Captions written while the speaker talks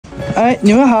哎，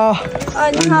你们好。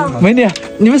你好，美女，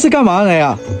你们是干嘛的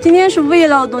呀？今天是五一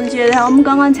劳动节，然后我们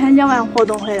刚刚参加完活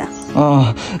动回来。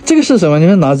这个是什么？你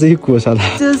们拿着一鼓啥的？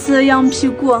这是羊皮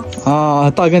鼓。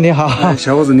大哥你好。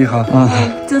小伙子你好。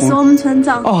这是我们村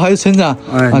长。还有村长。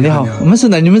你好，我们是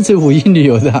来你们这五一旅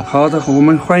游的。好的，我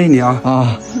们欢迎你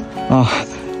啊。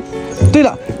对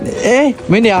了，哎，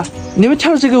美女啊，你们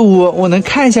跳的这个舞，我能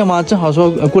看一下吗？正好说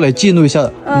过来记录一下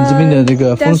你这边的这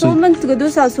个风水。但是我们这个都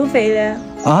是要收费的。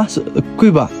是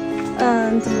贵吧？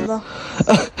怎么吧？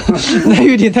那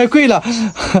有点太贵了，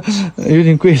有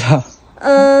点贵了。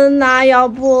那要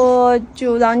不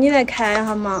就让你来看一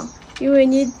下嘛，因为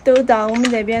你都到我们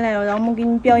这边来了，让我们给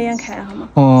你表演看一下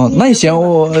嘛。那也行，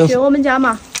去我们家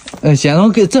嘛。行，我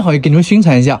正好也给你们宣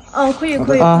传一下。可以。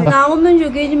那我们就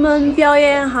给你们表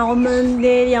演一下我们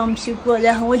的羊皮鼓，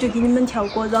然后我就给你们跳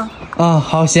歌状。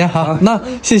好，行，好，那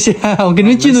谢谢，我给你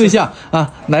们记录一下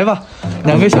来吧，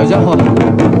两个小家伙。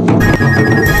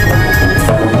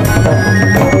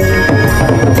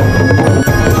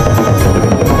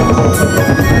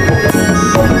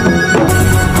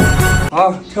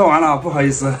好，跳完了，不好意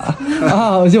思。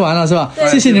我就完了是吧？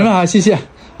谢谢你们谢谢。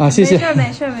谢谢。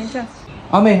没事。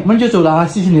阿妹，我们就走了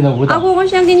谢谢你的舞蹈。阿哥，我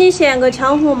想给你献个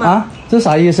枪红嘛。这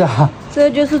啥意思啊？这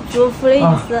就是祝福的意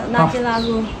思，拿起拿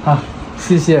入。好，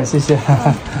谢谢。谢谢，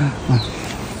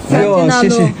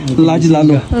垃圾拿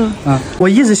入。我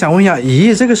一直想问一下，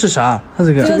姨，这个是啥？它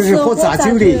这个是喝炸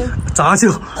酒的。炸酒？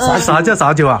啥叫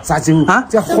炸酒啊？炸酒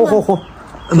叫喝。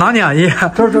哪里啊，姨？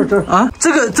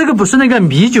这这个不是那个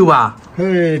米酒吧？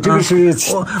这个是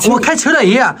我开车了，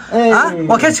姨。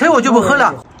我开车我就不喝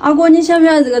了。阿哥，你晓不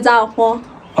晓得这个咋喝？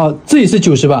这也是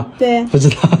酒是吧？对，不知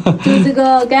道。就这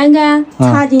个杆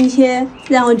插进去，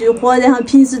然后就喝，然后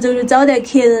平时就是招待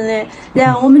客人的，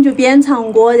然后我们就边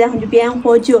唱歌，然后就边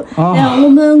喝酒，然后我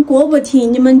们歌不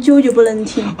停，你们酒就不能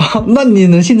停。那你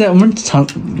能现在我们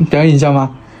表演一下吗？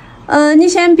你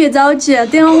先别着急，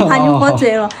等会我怕你喝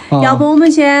醉了。要不我们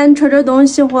先吃点东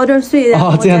西，喝点水，然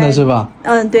后这样的是吧？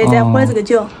对，再喝这个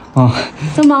酒。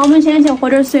走嘛，我们先喝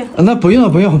点水。那不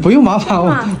用麻烦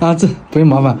这不用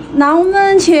麻烦。那我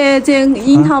们去这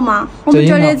樱桃嘛，我们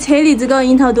这儿的车厘子跟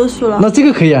樱桃都熟了。那这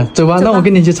个可以走吧？那我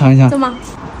跟你去尝一下。走嘛。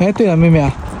哎，对了，妹妹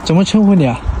啊，怎么称呼你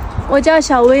啊？我叫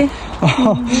小薇。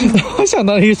我想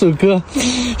到了一首歌，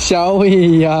小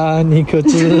薇呀，你可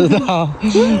知道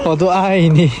我多爱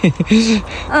你。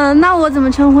那我怎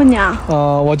么称呼你啊？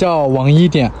我叫王一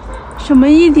点。什么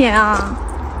一点啊？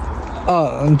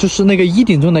就是那个一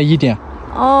点中的一点。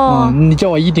你叫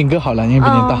我一点哥好了，因为比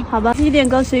你大。好吧，一点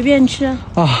哥随便吃。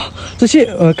这些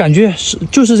感觉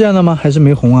就是这样的吗？还是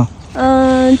没红啊？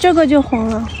这个就红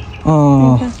了。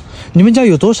你们家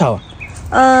有多少？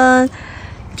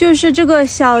就是这个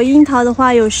小樱桃的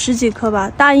话有10几颗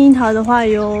吧，大樱桃的话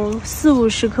有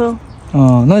40-50颗。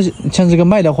那像这个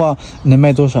卖的话能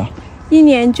卖多少？一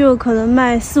年就可能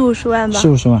卖40-50万吧。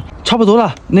40-50万，差不多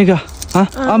了。那个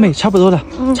阿妹，差不多了，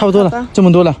差不多了，这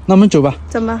么多了，那我们走吧。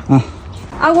走吧。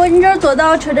阿哥，你这儿坐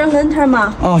到吃点冷摊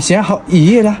嘛？行好。爷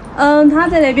爷呢？他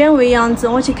在那边喂羊子，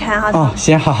我去看下他。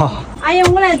行好。阿姨，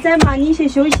我来宰嘛，你去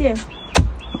休息。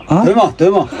对嘛。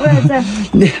我来宰。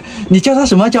你叫他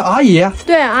什么？叫阿姨？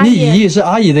对，阿姨。你姨是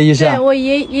阿姨的意思？对，我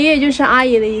爷爷就是阿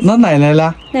姨的意思。那奶奶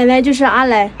呢？奶奶就是阿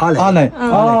来。阿奶。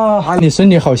你孙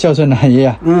女好孝顺啊，爷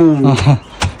爷。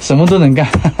什么都能干。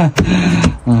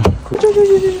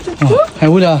还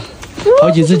喂了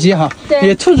好几只鸡哈。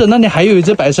对。兔子那里还有一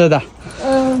只白色的。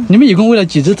你们一共喂了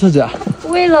几只兔子啊？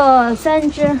喂了3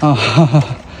只。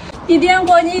一点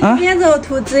哥，你今天这个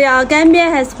兔子要干煸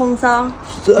还是红烧？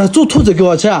做兔子给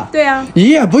我吃啊？对啊。爷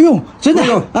爷不用，真的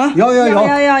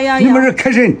要，你们是客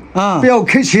人不要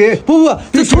客气。不，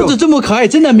这兔子这么可爱，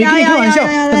真的没跟你开玩笑。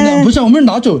不是，我们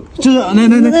拿走，就是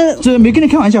来，这没跟你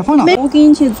开玩笑，放了。我给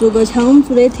你去做个羌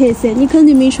族的特色，你肯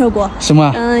定没吃过。什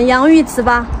么？洋芋糍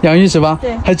粑。洋芋糍粑？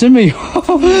对，还真没有。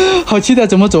好期待，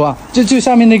怎么走啊？就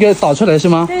下面那个导出来是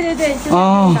吗？对，就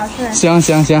导出来。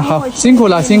行，好，辛苦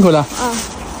了。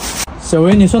小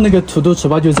薇，你说那个土豆糍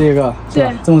粑就这个，对，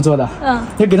这么做的。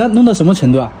要给它弄到什么程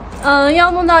度啊？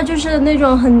要弄到就是那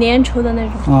种很粘稠的那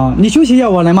种。你休息一下，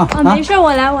我来嘛。没事，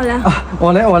我来。我来，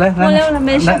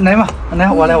没事。来嘛，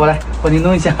我来，我给你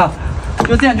弄一下。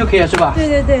就这样就可以了是吧？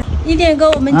对，一点哥，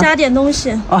我们加点东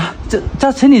西。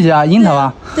这车厘子啊，樱桃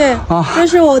啊。对。这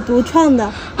是我独创的，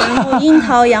然后樱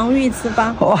桃洋芋糍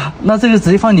粑。哇，那这个直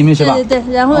接放里面是吧？对，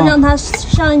然后让它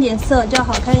上一点色，就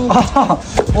好看一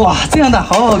点。哇，这样的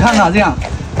好看啊，这样。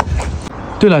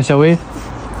对了，小薇，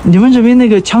你们这边那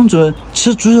个羌族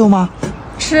吃猪肉吗？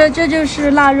吃，这就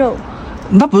是腊肉。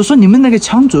那不是说你们那个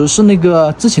羌族是那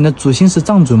个之前的祖先是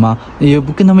藏族吗？也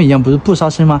不跟他们一样，不是不杀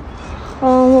生吗？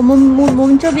我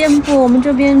们这边不，我们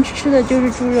这边吃的就是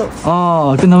猪肉。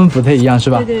哦，跟他们不太一样是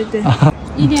吧？对。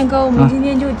1点哥，我们今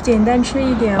天就简单吃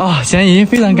一点。行，已经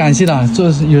非常感谢了，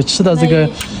就是有吃到这个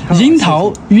樱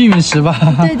桃玉米糍吧？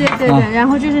对。然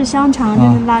后这是香肠，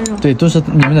这是腊肉。对，都是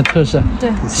你们的特色。对，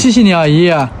谢谢你啊，爷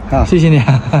爷，谢谢你。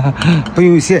不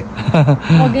用谢。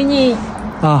我给你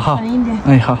好。一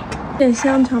点。好。这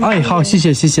香肠。好，谢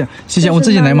谢，我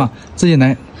自己来嘛，自己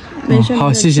来。没事。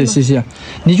好，谢谢。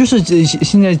你就是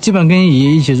现在基本上跟爷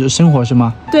爷一起生活是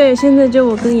吗？对，现在就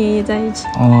我跟爷爷在一起。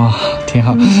挺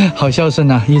好，好孝顺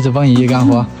呐，一直帮爷爷干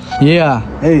活。爷爷，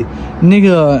那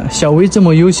个小薇这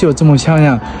么优秀，这么漂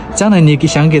亮，将来你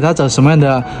想给她找什么样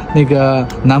的那个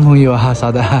男朋友啊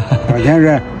啥的？好像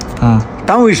是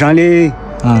单位上的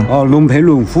龙配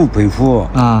龙，虎配虎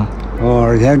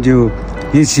而且就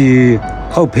一起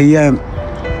好培养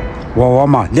娃娃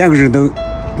嘛，2个人都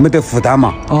没得负担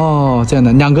嘛。这样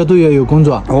的，2个都要有工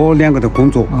作。2个都工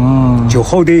作。就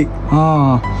好的。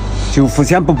就互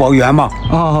相不抱怨嘛。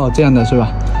这样的是吧？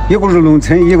一个是农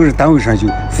村，一个是单位上，就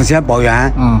互相抱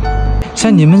怨。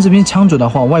像你们这边羌族的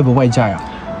话，外不外嫁呀？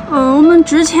我们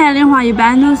之前的话一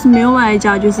般都是没有外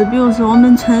嫁，就是比如说我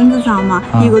们村子上嘛，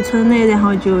一个村的，然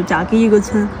后就嫁给一个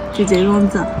村，就这种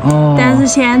子。但是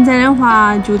现在的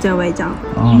话就在外嫁。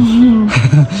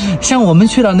像我们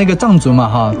去了那个藏族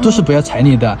嘛都是不要彩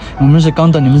礼的。我们是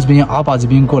刚到你们这边阿坝这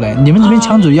边过来，你们这边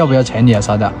羌族要不要彩礼啊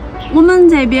啥的？我们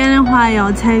这边的话要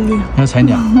彩礼。要彩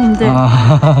礼啊？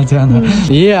对。这样的。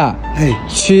爷爷，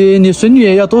娶你孙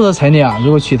女要多少彩礼啊？如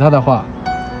果娶她的话？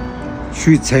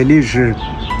娶彩礼是。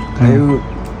还有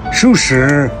首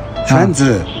饰、圈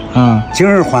子、金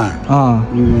耳环、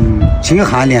金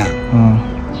项链、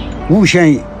5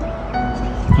弦，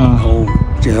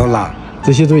这要拿，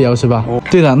这些都要是吧？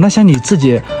对的，那像你自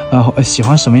己喜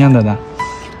欢什么样的呢？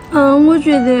我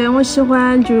觉得我喜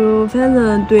欢就反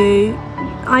正对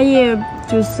阿爷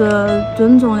就是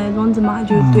尊重那种子嘛，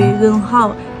就对人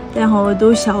好。然后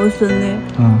都孝顺的，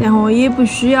然后也不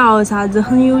需要啥子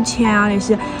很有钱啊那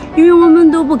些，因为我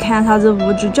们都不看啥子物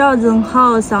质，只要人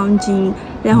好上进，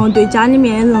然后对家里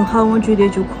面人好，我觉得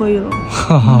就可以了。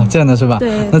这样的是吧？对，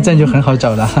那这样就很好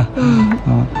找了。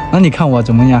那你看我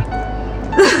怎么样？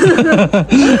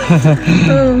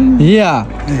爷爷，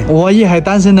我也还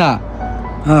单身呢。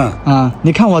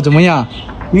你看我怎么样？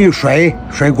你帅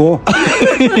哥。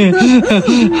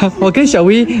我跟小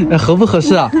薇合不合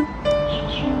适啊？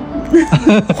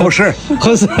合适。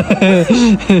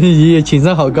爷爷情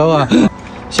商好高啊。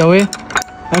小薇，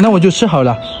那我就吃好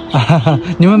了。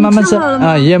你们慢慢吃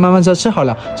爷爷慢慢吃好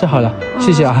了，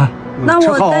谢谢啊。那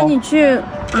我带你去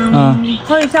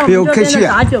喝一下我们这边的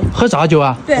炸酒。喝炸酒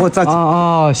啊？对。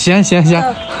行。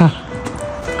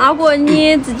阿哥，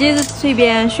你自己随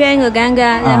便选一个杆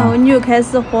杆，然后你就开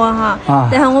始喝哈。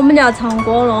然后我们就要唱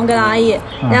歌了，跟阿姨。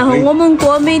然后我们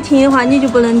歌没听的话，你就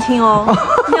不能听哦，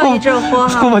你要一直喝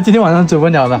哈。我今天晚上走不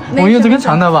了了，我用这个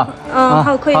唱的吧。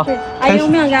好，可以。阿姨，我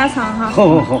们要给他唱哈。好。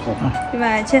预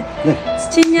备起，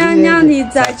亲娘娘的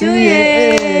炸酒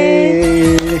耶，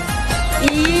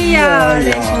咿呀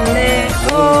嘞嗦嘞，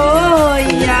咿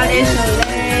呀嘞嗦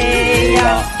嘞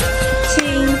呀，情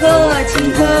和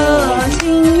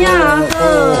情呀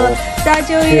和，炸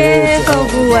酒也喝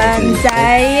不完，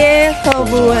再也喝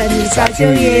不完的炸酒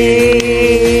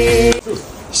耶。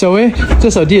小薇，这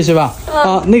扫地是吧？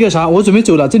那个啥，我准备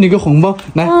走了，这里有个红包，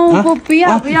来不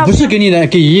要，不是给你的，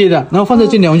给爷爷的，然后放在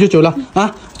这里，我就走了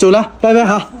走了，拜拜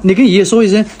哈，你跟爷爷说一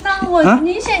声。那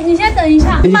你先等一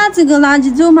下，你把这个拿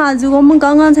起走嘛，这个我们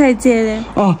刚刚才折的。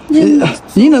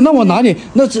那我拿你，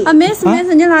那这没事，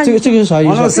你拿。这个是啥意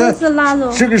思？这个是腊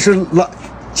肉。这个是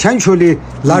欠缺的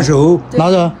腊肉。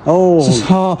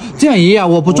这样爷爷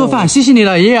我不做饭，谢谢你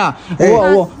了，爷爷。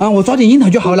我抓点樱桃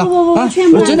就好了。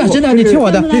真的，你听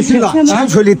我的，必须的，欠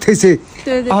缺的特色。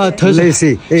对，特色。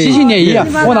谢谢你爷爷，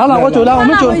我拿了，我走了，我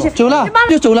们走了，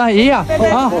就走了，爷爷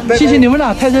谢谢你们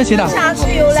了，太热情了。下次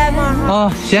又来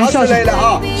吗？行，下次来了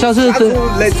啊，下次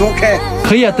来做客。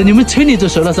可以啊，等你们车厘子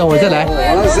熟的时候我再来。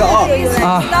王老师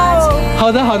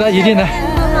好的，一定来。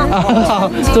好，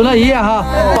走了爷爷哈，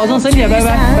保重身体，拜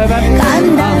拜。